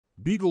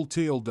Beagle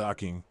tail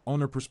docking,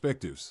 owner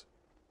perspectives.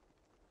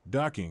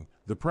 Docking,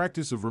 the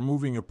practice of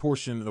removing a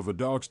portion of a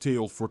dog's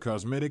tail for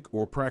cosmetic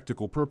or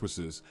practical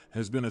purposes,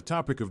 has been a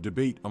topic of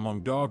debate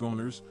among dog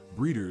owners,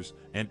 breeders,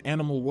 and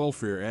animal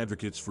welfare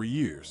advocates for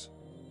years.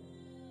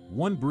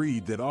 One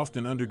breed that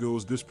often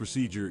undergoes this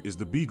procedure is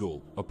the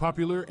Beagle, a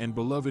popular and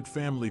beloved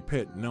family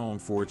pet known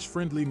for its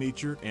friendly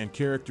nature and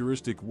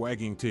characteristic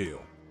wagging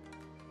tail.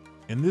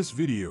 In this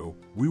video,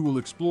 we will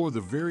explore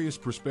the various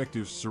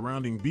perspectives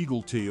surrounding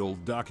Beagle tail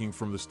docking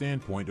from the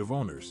standpoint of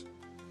owners.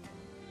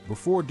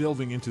 Before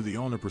delving into the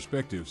owner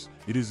perspectives,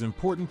 it is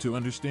important to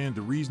understand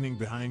the reasoning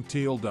behind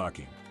tail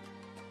docking.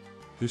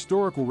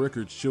 Historical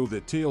records show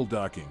that tail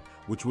docking,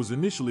 which was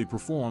initially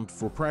performed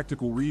for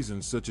practical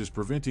reasons such as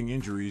preventing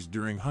injuries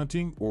during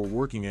hunting or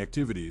working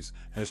activities,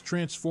 has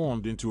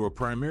transformed into a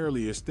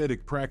primarily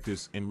aesthetic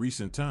practice in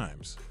recent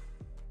times.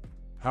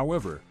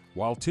 However,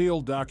 while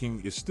tail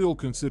docking is still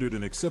considered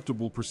an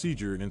acceptable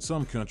procedure in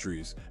some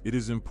countries, it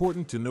is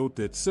important to note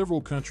that several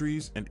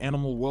countries and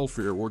animal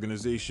welfare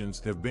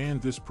organizations have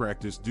banned this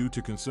practice due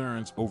to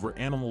concerns over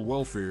animal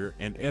welfare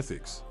and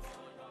ethics.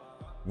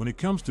 When it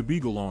comes to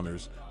Beagle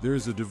owners, there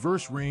is a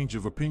diverse range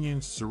of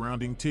opinions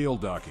surrounding tail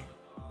docking.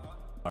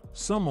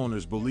 Some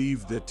owners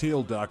believe that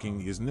tail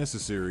docking is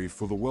necessary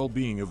for the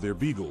well-being of their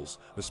beagles,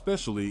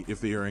 especially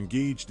if they are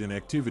engaged in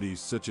activities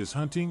such as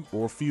hunting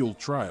or field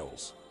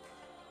trials.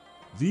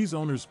 These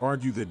owners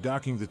argue that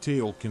docking the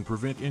tail can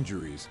prevent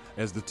injuries,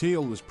 as the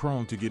tail is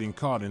prone to getting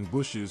caught in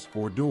bushes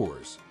or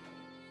doors.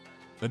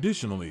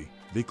 Additionally,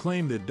 they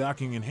claim that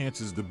docking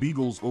enhances the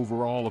beagle's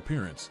overall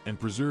appearance and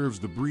preserves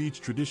the breed's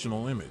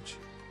traditional image.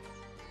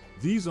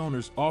 These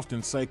owners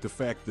often cite the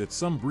fact that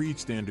some breed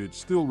standards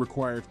still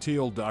require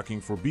tail docking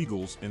for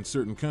beagles in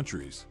certain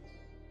countries.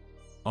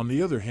 On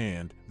the other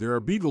hand, there are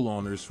beagle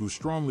owners who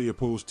strongly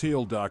oppose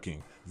tail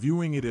docking,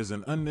 viewing it as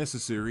an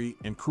unnecessary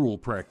and cruel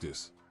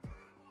practice.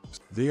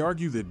 They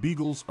argue that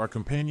beagles are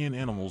companion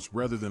animals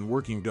rather than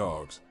working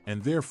dogs,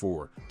 and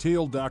therefore,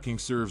 tail docking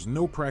serves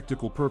no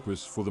practical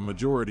purpose for the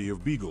majority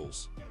of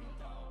beagles.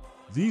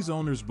 These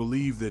owners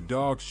believe that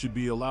dogs should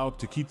be allowed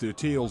to keep their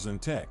tails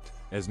intact,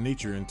 as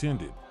nature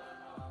intended.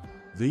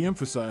 They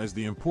emphasize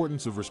the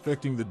importance of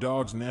respecting the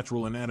dog's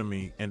natural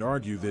anatomy and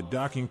argue that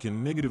docking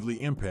can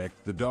negatively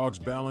impact the dog's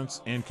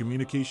balance and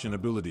communication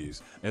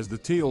abilities, as the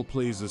tail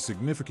plays a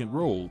significant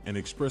role in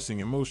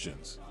expressing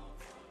emotions.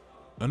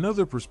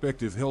 Another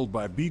perspective held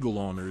by Beagle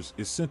owners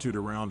is centered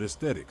around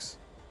aesthetics.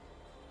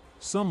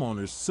 Some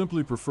owners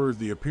simply prefer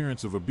the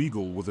appearance of a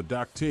Beagle with a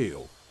docked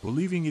tail,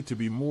 believing it to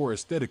be more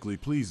aesthetically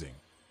pleasing.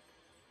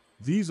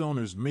 These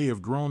owners may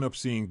have grown up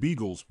seeing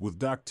Beagles with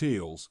docked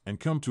tails and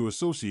come to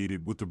associate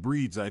it with the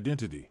breed's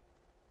identity.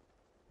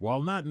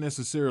 While not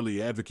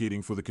necessarily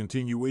advocating for the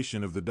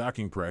continuation of the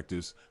docking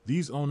practice,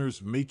 these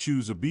owners may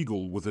choose a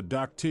Beagle with a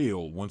docked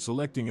tail when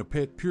selecting a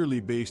pet purely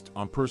based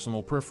on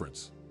personal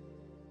preference.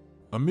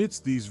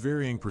 Amidst these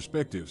varying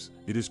perspectives,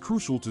 it is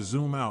crucial to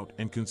zoom out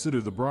and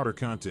consider the broader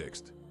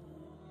context.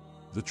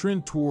 The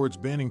trend towards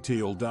banning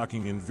tail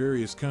docking in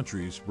various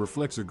countries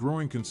reflects a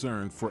growing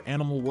concern for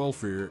animal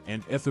welfare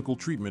and ethical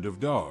treatment of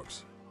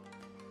dogs.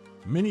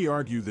 Many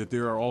argue that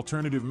there are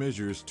alternative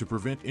measures to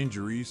prevent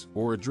injuries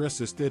or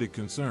address aesthetic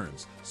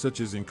concerns,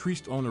 such as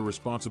increased owner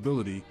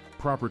responsibility,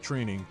 proper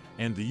training,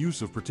 and the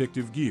use of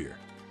protective gear.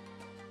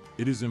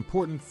 It is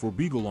important for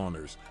Beagle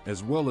owners,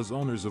 as well as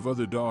owners of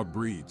other dog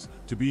breeds,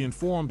 to be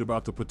informed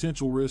about the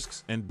potential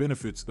risks and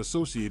benefits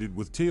associated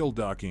with tail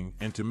docking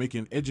and to make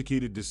an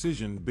educated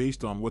decision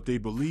based on what they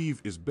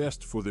believe is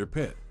best for their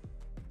pet.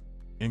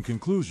 In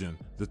conclusion,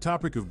 the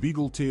topic of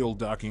Beagle tail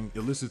docking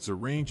elicits a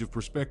range of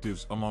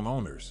perspectives among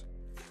owners.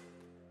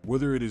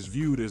 Whether it is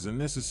viewed as a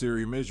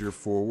necessary measure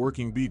for a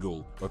working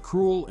beagle, a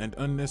cruel and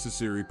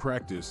unnecessary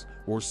practice,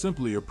 or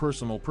simply a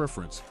personal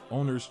preference,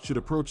 owners should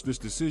approach this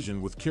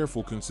decision with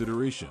careful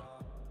consideration.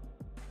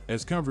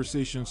 As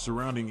conversations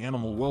surrounding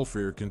animal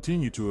welfare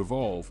continue to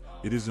evolve,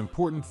 it is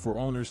important for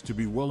owners to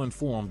be well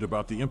informed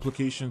about the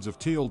implications of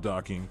tail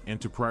docking and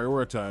to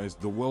prioritize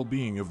the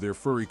well-being of their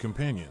furry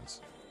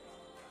companions.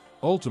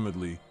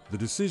 Ultimately, the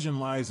decision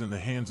lies in the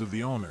hands of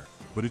the owner,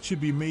 but it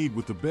should be made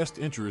with the best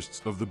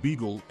interests of the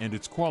beagle and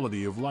its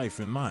quality of life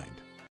in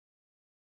mind.